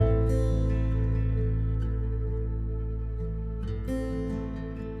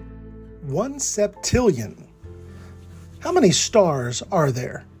1 septillion. How many stars are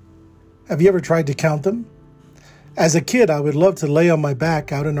there? Have you ever tried to count them? As a kid, I would love to lay on my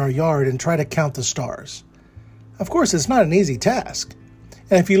back out in our yard and try to count the stars. Of course, it's not an easy task.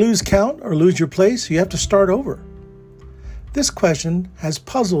 And if you lose count or lose your place, you have to start over. This question has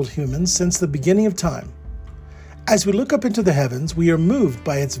puzzled humans since the beginning of time. As we look up into the heavens, we are moved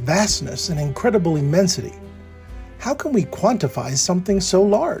by its vastness and incredible immensity. How can we quantify something so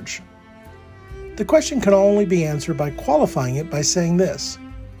large? The question can only be answered by qualifying it by saying this: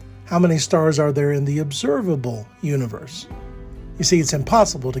 how many stars are there in the observable universe? You see, it's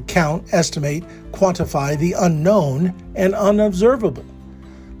impossible to count, estimate, quantify the unknown and unobservable.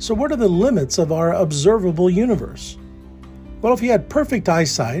 So what are the limits of our observable universe? Well, if you had perfect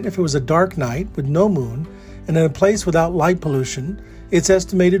eyesight, if it was a dark night with no moon, and in a place without light pollution, it's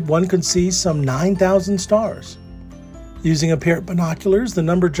estimated one could see some 9,000 stars. Using a pair of binoculars, the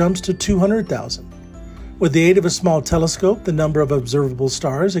number jumps to 200,000. With the aid of a small telescope, the number of observable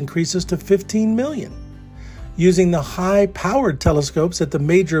stars increases to 15 million. Using the high-powered telescopes at the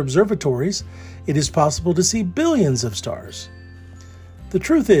major observatories, it is possible to see billions of stars. The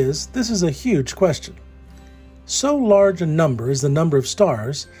truth is, this is a huge question. So large a number as the number of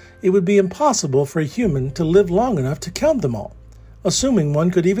stars, it would be impossible for a human to live long enough to count them all, assuming one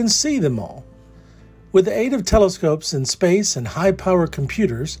could even see them all. With the aid of telescopes in space and high-power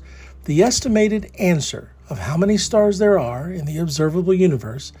computers, the estimated answer of how many stars there are in the observable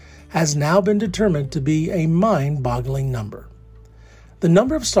universe has now been determined to be a mind-boggling number. The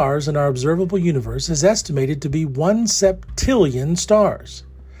number of stars in our observable universe is estimated to be 1 septillion stars.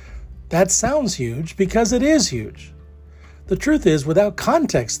 That sounds huge because it is huge. The truth is, without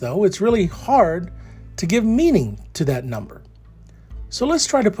context, though, it's really hard to give meaning to that number. So let's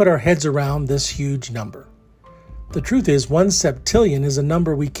try to put our heads around this huge number. The truth is, 1 septillion is a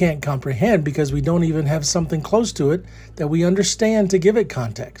number we can't comprehend because we don't even have something close to it that we understand to give it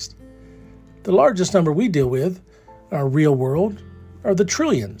context. The largest number we deal with, our real world, are the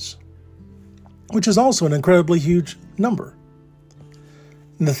trillions, which is also an incredibly huge number.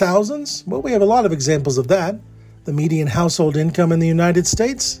 In the thousands, well, we have a lot of examples of that. The median household income in the United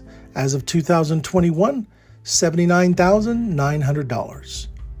States, as of 2021, $79,900.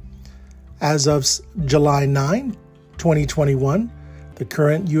 As of July 9, 2021, the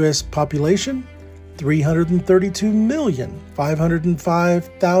current U.S. population,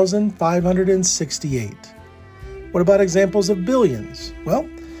 332,505,568. What about examples of billions? Well,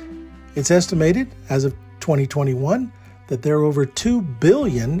 it's estimated, as of 2021, that there are over 2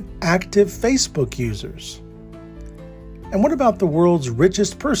 billion active Facebook users. And what about the world's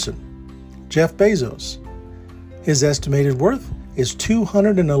richest person, Jeff Bezos? His estimated worth is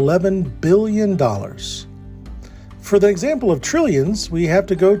 $211 billion. For the example of trillions, we have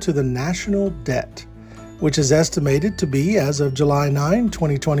to go to the national debt, which is estimated to be, as of July 9,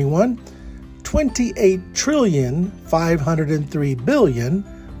 2021,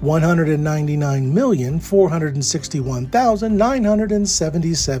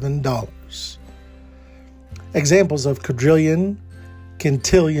 $28,503,199,461,977. Examples of quadrillion,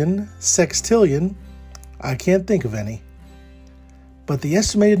 quintillion, sextillion, I can't think of any. But the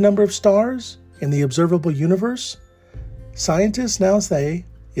estimated number of stars in the observable universe, scientists now say,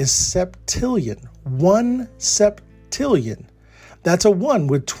 is septillion. 1 septillion. That's a 1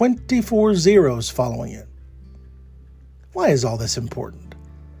 with 24 zeros following it. Why is all this important?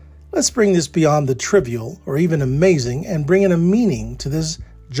 Let's bring this beyond the trivial or even amazing and bring in a meaning to this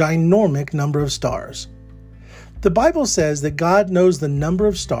ginormic number of stars. The Bible says that God knows the number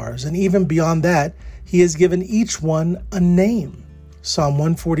of stars, and even beyond that, He has given each one a name. Psalm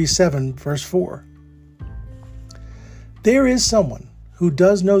 147, verse 4. There is someone who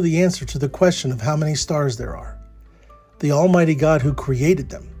does know the answer to the question of how many stars there are. The Almighty God who created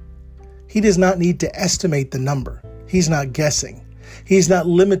them. He does not need to estimate the number. He's not guessing. He's not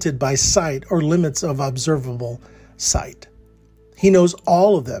limited by sight or limits of observable sight. He knows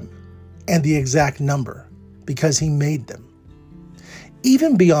all of them and the exact number because He made them.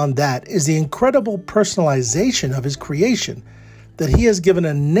 Even beyond that is the incredible personalization of His creation, that He has given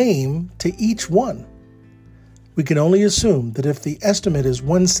a name to each one. We can only assume that if the estimate is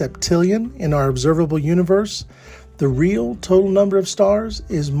 1 septillion in our observable universe, the real total number of stars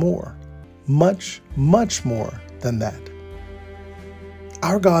is more, much, much more than that.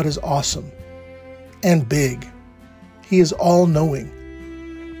 Our God is awesome and big. He is all-knowing.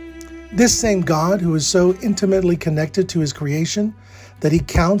 This same God who is so intimately connected to His creation that He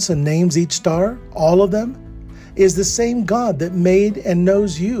counts and names each star, all of them, is the same God that made and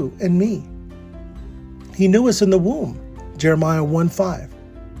knows you and me. He knew us in the womb, Jeremiah 1:5.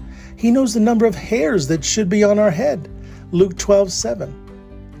 He knows the number of hairs that should be on our head. Luke 12:7.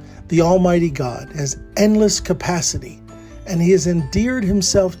 The Almighty God has endless capacity, and He has endeared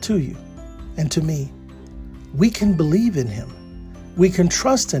Himself to you and to me. We can believe in Him. We can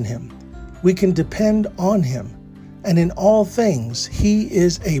trust in Him. We can depend on Him. And in all things, He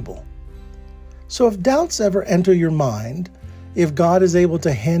is able. So if doubts ever enter your mind, if God is able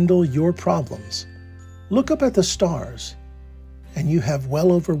to handle your problems, look up at the stars, and you have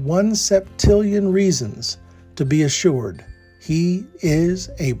well over 1 septillion reasons to be assured He is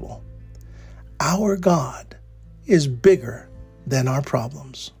able. Our God is bigger than our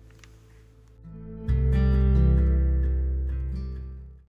problems.